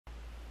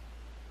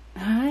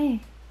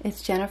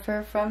It's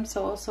Jennifer from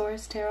Soul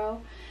Source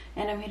Tarot,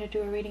 and I'm here to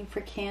do a reading for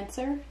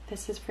Cancer.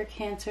 This is for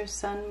Cancer,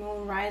 Sun,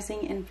 Moon,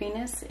 Rising, and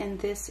Venus, and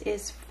this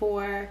is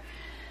for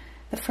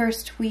the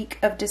first week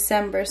of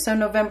December, so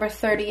November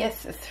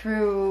 30th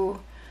through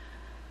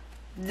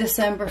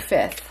December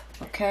 5th.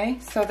 Okay,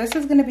 so this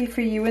is going to be for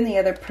you and the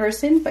other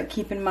person, but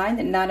keep in mind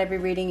that not every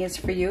reading is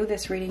for you.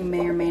 This reading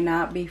may or may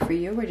not be for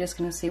you. We're just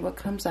going to see what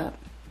comes up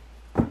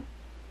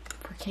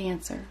for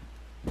Cancer.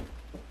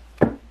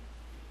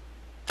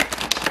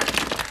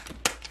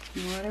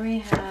 What do we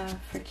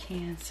have for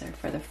Cancer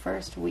for the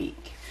first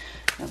week?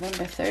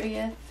 November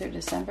 30th through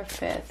December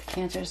 5th.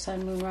 Cancer,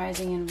 Sun, Moon,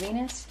 Rising, and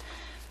Venus.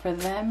 For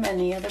them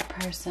and the other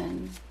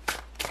person.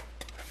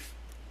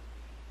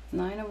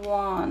 9 of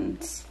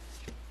Wands.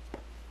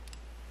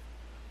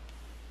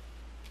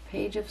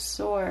 Page of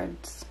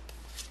Swords.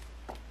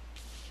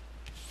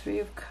 3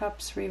 of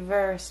Cups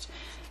reversed.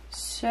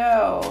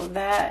 So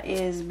that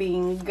is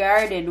being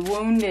guarded,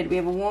 wounded. We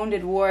have a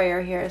wounded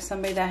warrior here,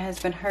 somebody that has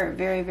been hurt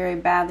very, very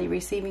badly,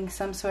 receiving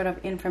some sort of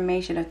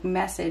information, a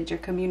message or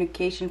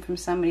communication from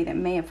somebody that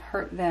may have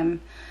hurt them.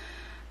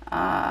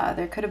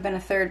 There could have been a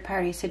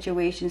third-party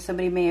situation.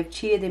 Somebody may have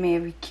cheated. They may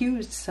have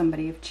accused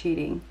somebody of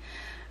cheating.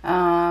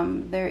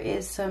 There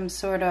is some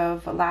sort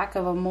of lack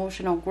of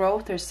emotional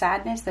growth or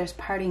sadness. There's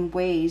parting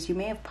ways. You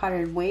may have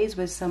parted ways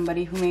with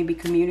somebody who may be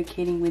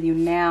communicating with you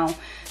now.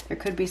 There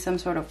could be some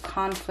sort of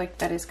conflict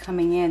that is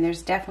coming in.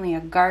 There's definitely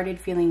a guarded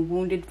feeling,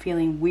 wounded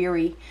feeling,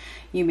 weary.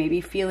 You may be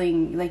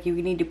feeling like you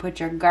need to put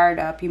your guard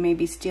up. You may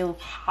be still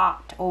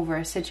hot over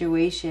a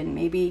situation.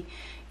 Maybe,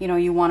 you know,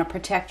 you want to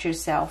protect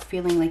yourself,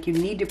 feeling like you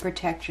need to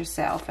protect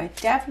yourself. I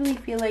definitely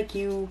feel like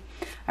you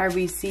are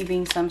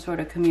receiving some sort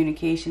of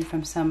communication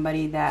from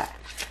somebody that,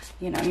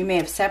 you know, you may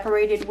have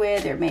separated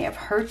with or may have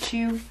hurt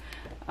you.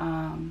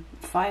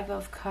 5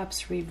 of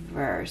Cups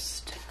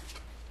reversed.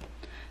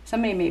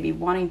 Somebody may be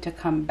wanting to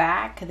come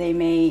back. They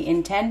may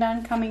intend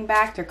on coming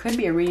back. There could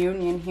be a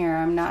reunion here.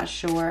 I'm not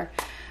sure.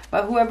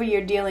 But whoever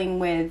you're dealing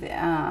with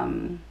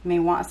may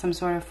want some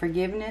sort of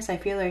forgiveness. I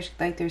feel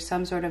like there's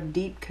some sort of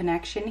deep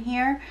connection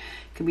here.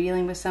 Could be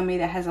dealing with somebody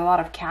that has a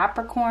lot of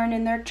Capricorn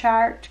in their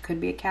chart.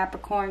 Could be a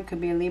Capricorn, could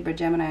be a Libra,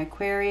 Gemini,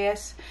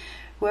 Aquarius.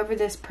 Whoever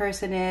this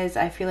person is,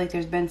 I feel like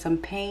there's been some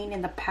pain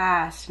in the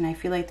past, and I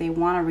feel like they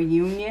want a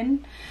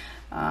reunion.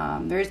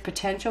 There is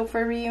potential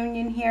for a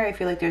reunion here. I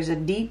feel like there's a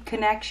deep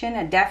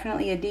connection,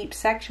 definitely a deep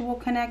sexual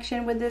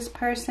connection with this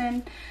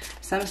person.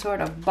 Some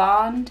sort of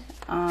bond.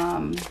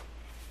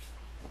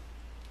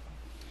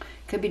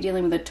 Could be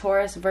dealing with a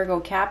Taurus, Virgo,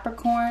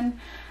 Capricorn.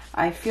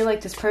 I feel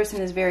like this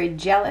person is very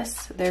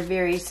jealous. They're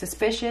very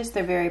suspicious.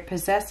 They're very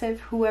possessive,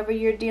 whoever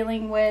you're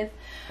dealing with.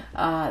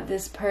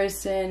 This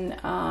person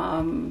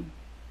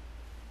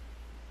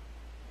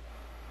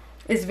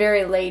is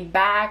very laid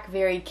back,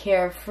 very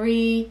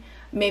carefree,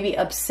 maybe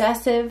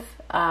obsessive.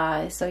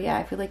 So yeah,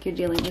 I feel like you're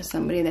dealing with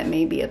somebody that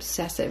may be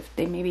obsessive.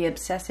 They may be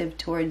obsessive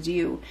towards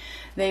you.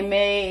 They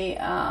may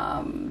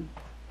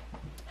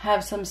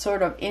have some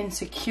sort of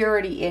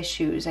insecurity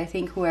issues. I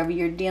think whoever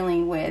you're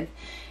dealing with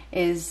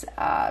is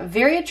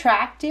very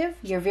attractive.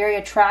 You're very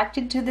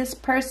attracted to this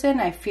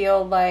person. I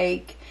feel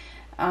like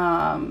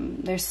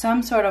there's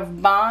some sort of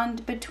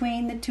bond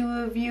between the two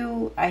of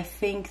you. I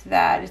think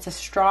that it's a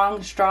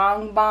strong,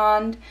 strong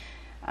bond.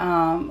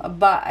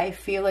 But I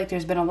feel like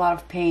there's been a lot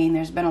of pain.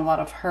 There's been a lot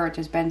of hurt.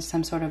 There's been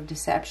some sort of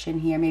deception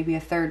here. Maybe a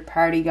third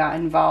party got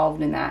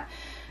involved in that.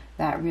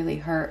 That really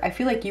hurt. I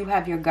feel like you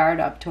have your guard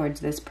up towards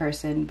this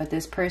person, but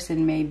this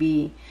person may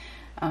be,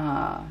 you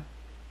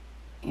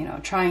know,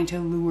 trying to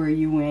lure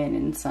you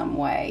in some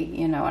way,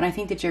 you know, and I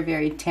think that you're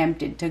very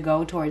tempted to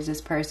go towards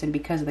this person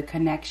because the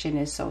connection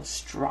is so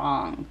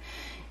strong,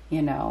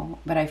 you know,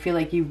 but I feel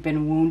like you've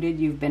been wounded,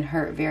 you've been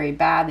hurt very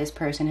bad. This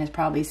person has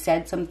probably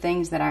said some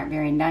things that aren't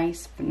very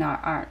nice, but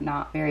aren't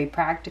not very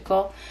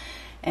practical,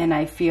 and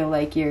I feel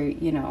like you're,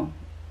 you know,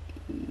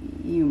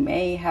 you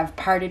may have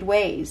parted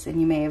ways,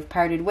 and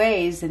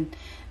and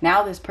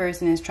now this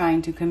person is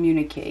trying to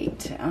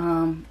communicate.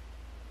 9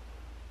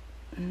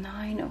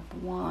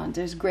 of Wands.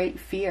 There's great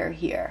fear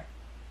here.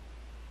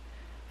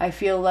 I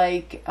feel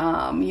like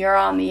you're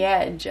on the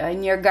edge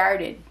and you're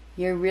guarded.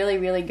 You're really,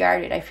 really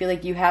guarded. I feel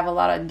like you have a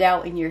lot of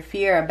doubt and your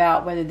fear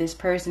about whether this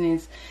person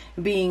is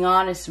being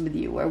honest with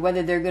you or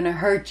whether they're going to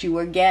hurt you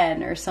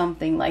again or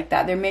something like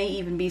that. There may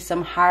even be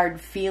some hard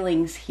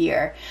feelings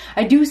here.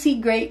 I do see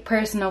great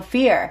personal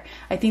fear.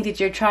 I think that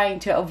you're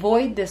trying to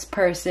avoid this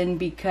person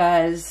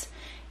because,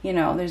 you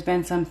know, there's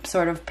been some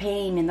sort of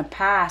pain in the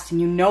past and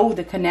you know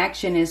the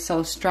connection is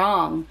so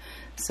strong.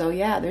 So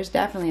yeah, there's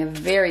definitely a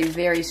very,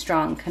 very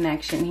strong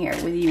connection here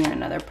with you and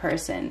another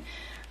person.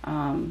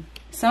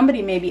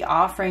 Somebody may be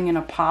offering an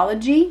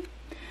apology.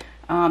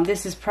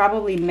 This is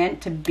probably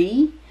meant to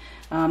be.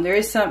 There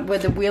is some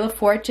with the Wheel of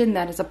Fortune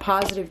that is a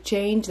positive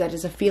change. That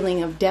is a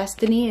feeling of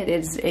destiny.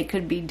 It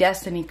could be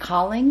destiny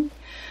calling.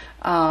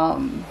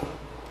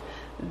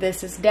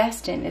 This is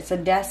destined. It's a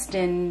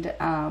destined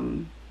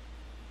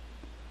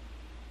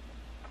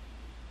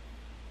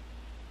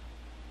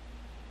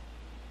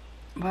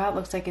Well, it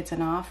looks like it's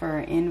an offer or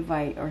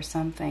invite or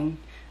something.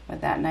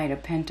 with that Knight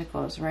of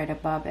Pentacles right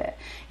above it.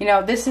 You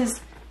know, this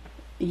is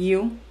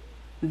you,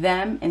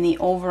 them, and the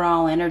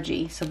overall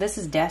energy. So this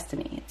is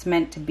destiny. It's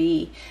meant to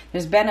be.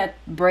 There's been a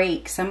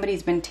break.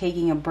 Somebody's been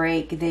taking a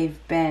break.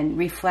 They've been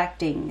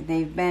reflecting.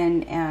 They've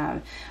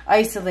been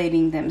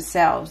isolating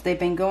themselves. They've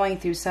been going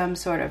through some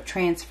sort of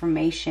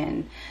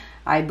transformation,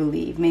 I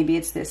believe. Maybe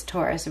it's this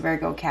Taurus,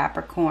 Virgo,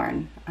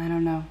 Capricorn. I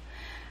don't know.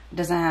 It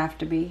doesn't have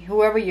to be.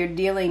 Whoever you're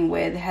dealing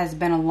with has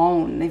been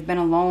alone. They've been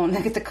alone.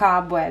 Look at the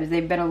cobwebs.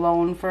 They've been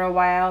alone for a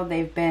while.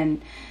 They've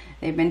been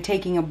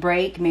taking a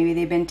break. Maybe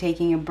they've been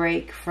taking a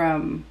break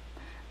from,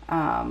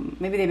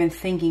 maybe they've been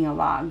thinking a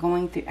lot,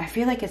 going through, I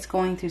feel like it's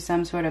going through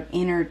some sort of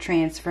inner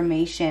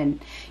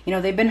transformation. You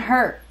know, they've been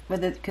hurt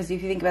with it, because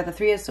if you think about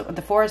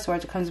the Four of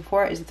Swords, it comes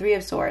before it is the Three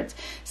of Swords.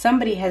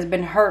 Somebody has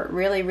been hurt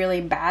really, really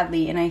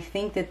badly, and I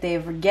think that they're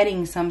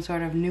getting some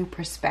sort of new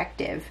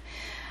perspective.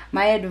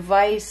 My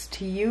advice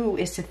to you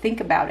is to think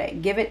about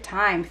it. Give it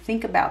time.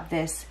 Think about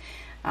this.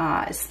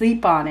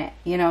 Sleep on it.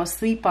 You know,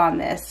 sleep on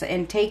this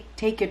and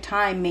take your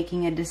time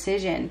making a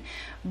decision.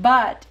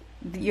 But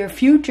your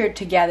future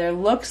together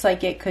looks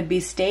like it could be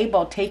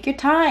stable. Take your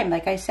time.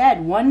 Like I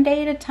said, one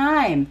day at a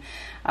time.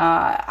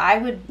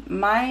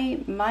 My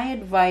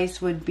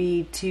advice would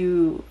be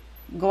to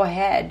go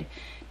ahead,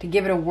 to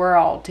give it a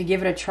whirl, to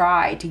give it a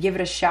try, to give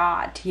it a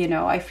shot. You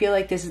know, I feel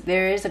like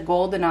there is a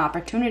golden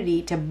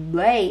opportunity to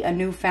lay a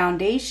new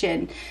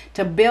foundation,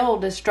 to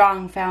build a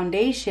strong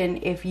foundation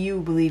if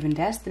you believe in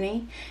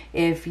destiny,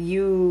 if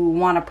you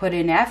want to put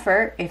in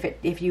effort,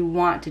 if you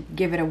want to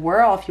give it a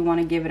whirl, if you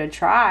want to give it a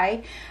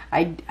try.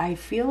 I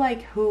feel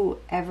like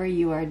whoever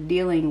you are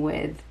dealing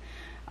with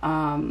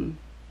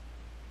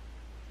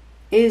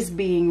is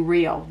being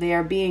real. They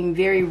are being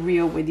very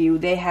real with you.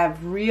 They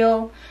have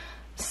real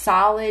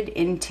solid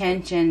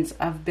intentions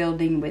of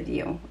building with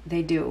you.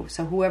 They do.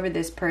 So whoever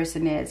this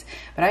person is.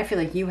 But I feel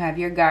like you have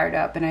your guard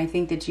up, and I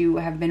think that you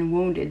have been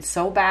wounded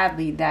so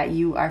badly that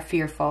you are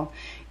fearful.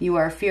 You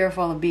are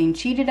fearful of being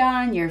cheated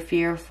on. You're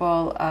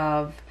fearful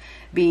of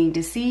being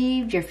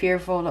deceived. You're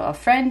fearful of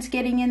friends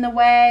getting in the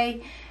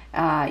way.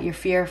 You're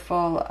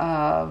fearful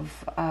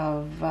of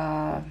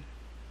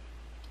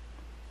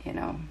you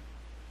know,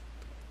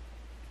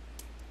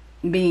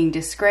 being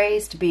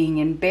disgraced, being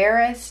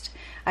embarrassed.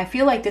 I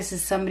feel like this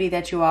is somebody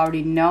that you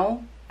already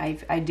know.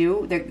 I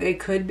do. It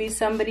could be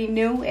somebody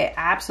new. It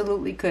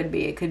absolutely could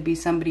be. It could be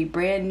somebody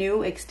brand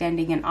new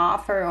extending an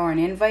offer or an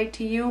invite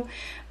to you.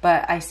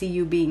 But I see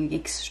you being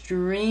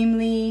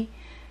extremely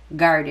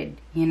guarded,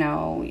 you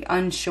know,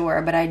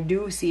 unsure. But I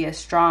do see a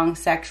strong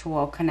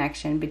sexual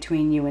connection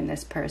between you and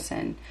this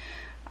person.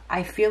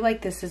 I feel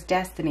like this is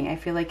destiny. I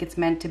feel like it's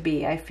meant to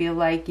be. I feel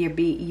like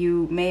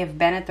you may have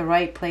been at the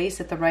right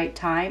place at the right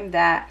time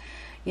that,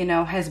 you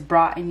know, has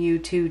brought you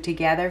two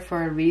together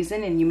for a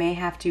reason, and you may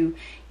have to,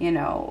 you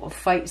know,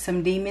 fight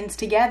some demons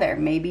together.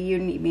 Maybe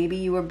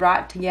you were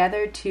brought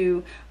together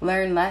to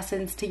learn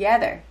lessons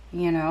together,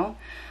 you know,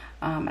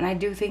 and I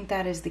do think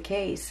that is the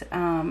case.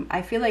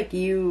 I feel like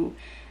you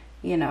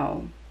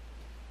know,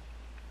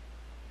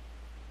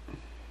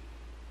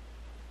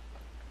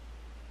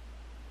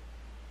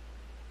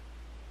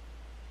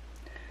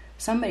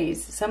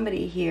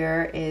 somebody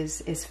here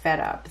is fed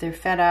up. They're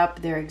fed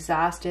up. They're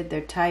exhausted.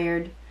 They're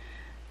tired.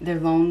 They're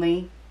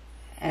lonely,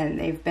 and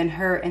they've been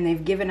hurt, and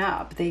they've given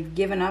up. They've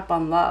given up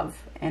on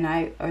love,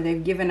 or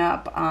they've given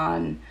up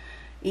on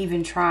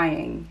even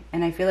trying.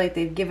 And I feel like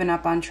they've given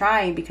up on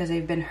trying because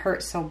they've been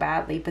hurt so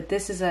badly. But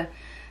this is a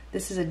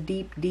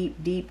deep,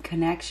 deep, deep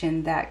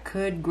connection that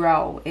could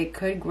grow. It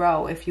could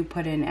grow if you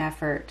put in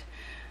effort.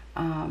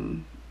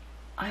 You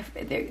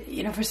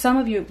know, for some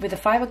of you, with the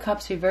Five of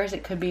Cups reverse,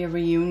 it could be a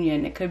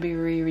reunion. It could be a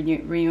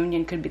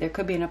reunion. There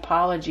could be an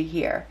apology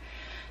here.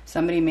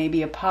 Somebody may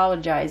be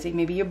apologizing.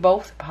 Maybe you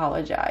both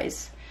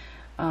apologize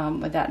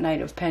with that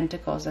Knight of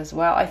Pentacles as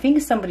well. I think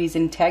somebody's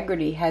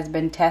integrity has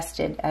been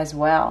tested as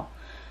well.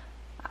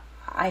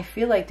 I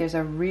feel like there's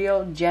a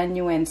real,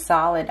 genuine,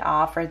 solid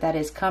offer that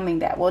is coming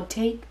that will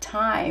take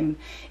time.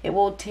 It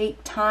will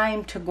take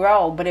time to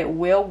grow, but it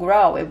will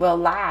grow. It will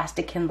last.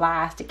 It can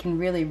last. It can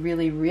really,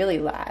 really, really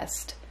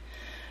last.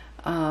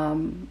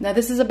 Now,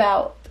 this is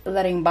about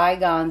letting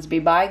bygones be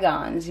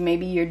bygones.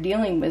 Maybe you're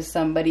dealing with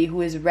somebody who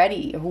is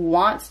ready, who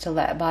wants to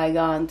let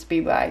bygones be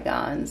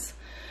bygones.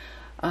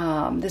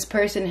 This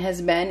person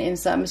has been in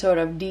some sort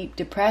of deep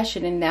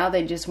depression, and now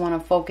they just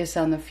want to focus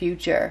on the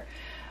future.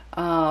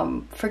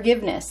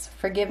 Forgiveness.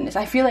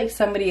 I feel like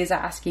somebody is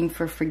asking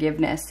for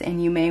forgiveness,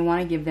 and you may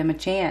want to give them a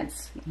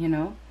chance, you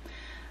know.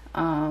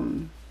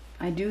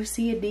 I do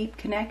see a deep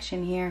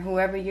connection here.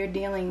 Whoever you're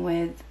dealing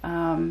with,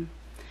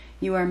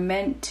 you are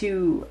meant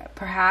to,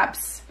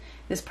 perhaps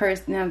this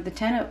person. Now,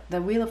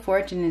 the Wheel of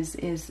Fortune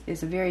is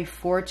a very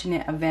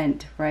fortunate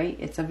event, right?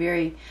 It's a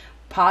very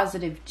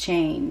positive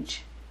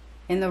change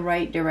in the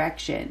right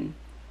direction.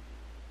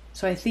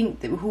 So I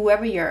think that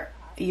whoever you're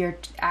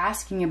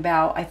asking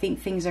about, I think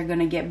things are going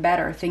to get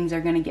better. Things are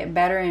going to get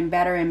better and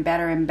better and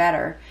better and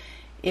better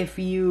if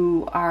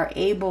you are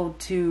able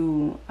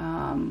to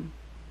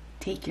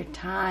take your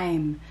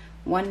time,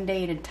 One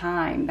day at a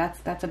time.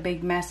 That's a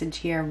big message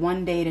here.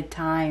 One day at a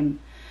time.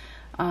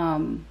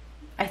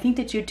 I think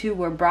that you two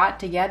were brought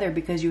together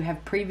because you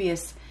have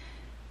previous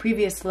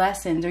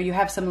lessons, or you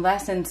have some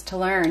lessons to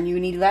learn. You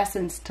need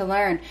lessons to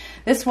learn.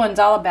 This one's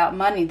all about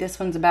money. This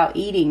one's about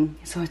eating.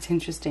 So it's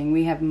interesting.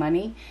 We have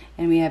money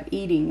and we have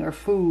eating or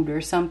food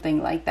or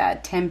something like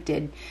that,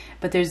 tempted.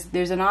 But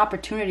there's an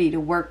opportunity to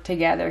work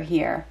together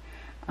here.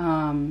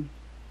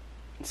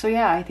 So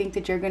yeah, I think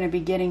that you're going to be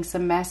getting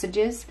some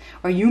messages,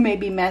 or you may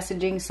be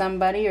messaging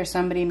somebody, or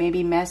somebody may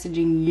be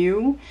messaging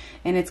you,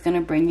 and it's going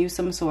to bring you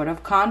some sort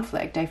of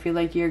conflict. I feel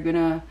like you've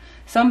been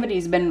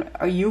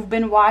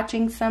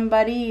watching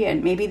somebody,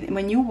 and maybe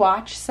when you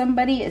watch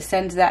somebody, it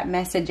sends that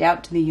message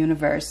out to the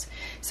universe.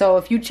 So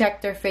if you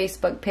check their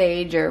Facebook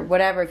page or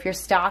whatever, if you're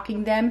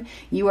stalking them,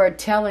 you are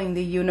telling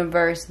the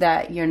universe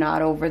that you're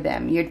not over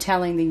them. You're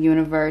telling the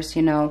universe,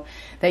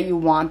 that you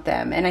want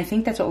them. And I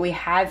think that's what we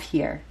have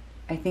here.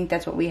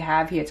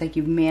 It's like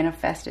you've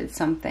manifested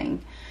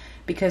something,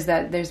 because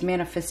there's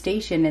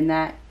manifestation in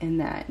that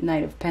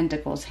Knight of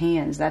Pentacles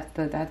hands. That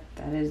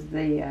is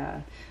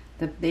the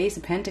Ace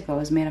of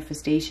Pentacles is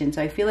manifestation.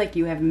 So I feel like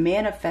you have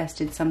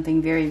manifested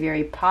something very,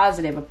 very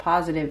positive, a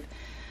positive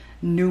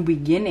new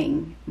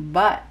beginning,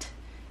 but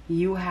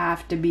you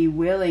have to be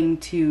willing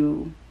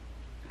to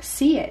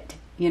see it.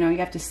 You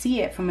have to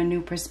see it from a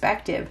new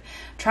perspective.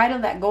 Try to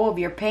let go of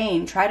your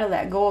pain. Try to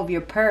let go of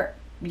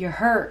your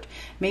hurt.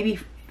 Maybe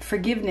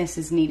forgiveness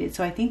is needed.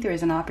 So I think there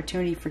is an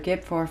opportunity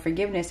for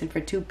forgiveness and for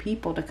two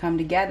people to come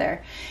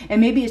together. And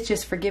maybe it's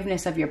just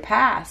forgiveness of your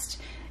past,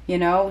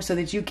 so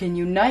that you can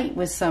unite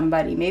with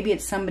somebody. Maybe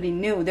it's somebody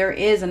new. There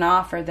is an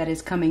offer that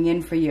is coming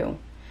in for you.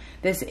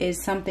 This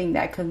is something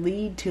that could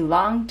lead to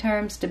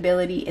long-term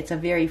stability. It's a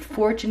very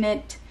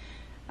fortunate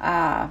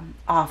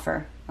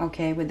offer,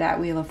 okay, with that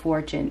Wheel of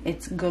Fortune.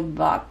 It's good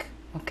luck.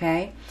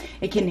 Okay,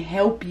 it can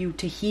help you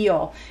to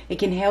heal.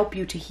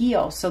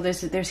 So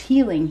there's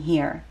healing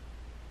here.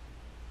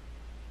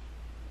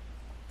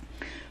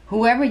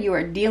 Whoever you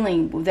were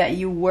dealing with,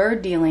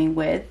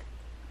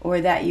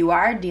 or that you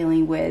are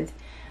dealing with,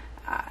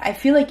 I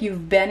feel like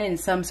you've been in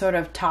some sort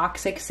of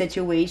toxic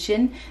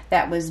situation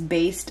that was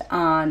based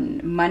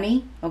on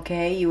money,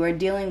 okay? You were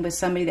dealing with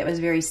somebody that was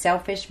very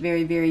selfish,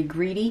 very, very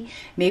greedy.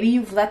 Maybe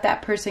you've let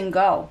that person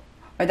go,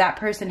 or that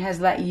person has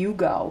let you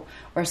go,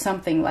 or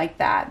something like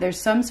that.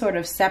 There's some sort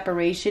of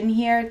separation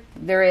here,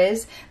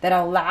 that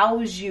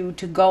allows you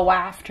to go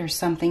after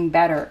something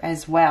better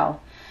as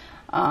well.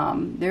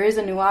 There is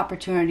a new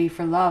opportunity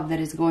for love that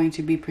is going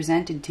to be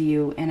presented to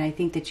you, and I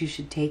think that you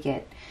should take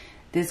it.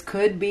 This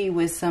could be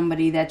with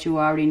somebody that you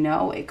already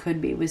know. It could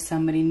be with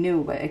somebody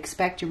new, but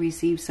expect to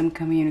receive some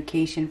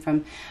communication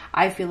from,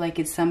 I feel like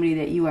it's somebody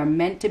that you are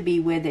meant to be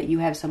with, that you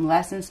have some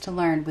lessons to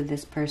learn with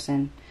this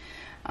person.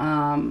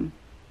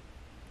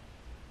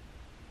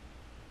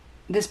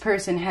 This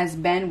person has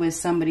been with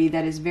somebody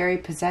that is very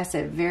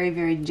possessive, very,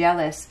 very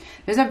jealous.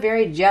 There's a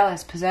very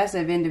jealous,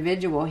 possessive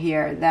individual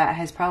here that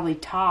has probably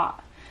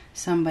taught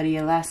somebody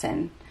a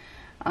lesson.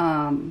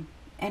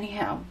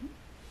 Anyhow,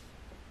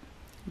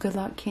 good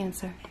luck,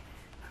 Cancer.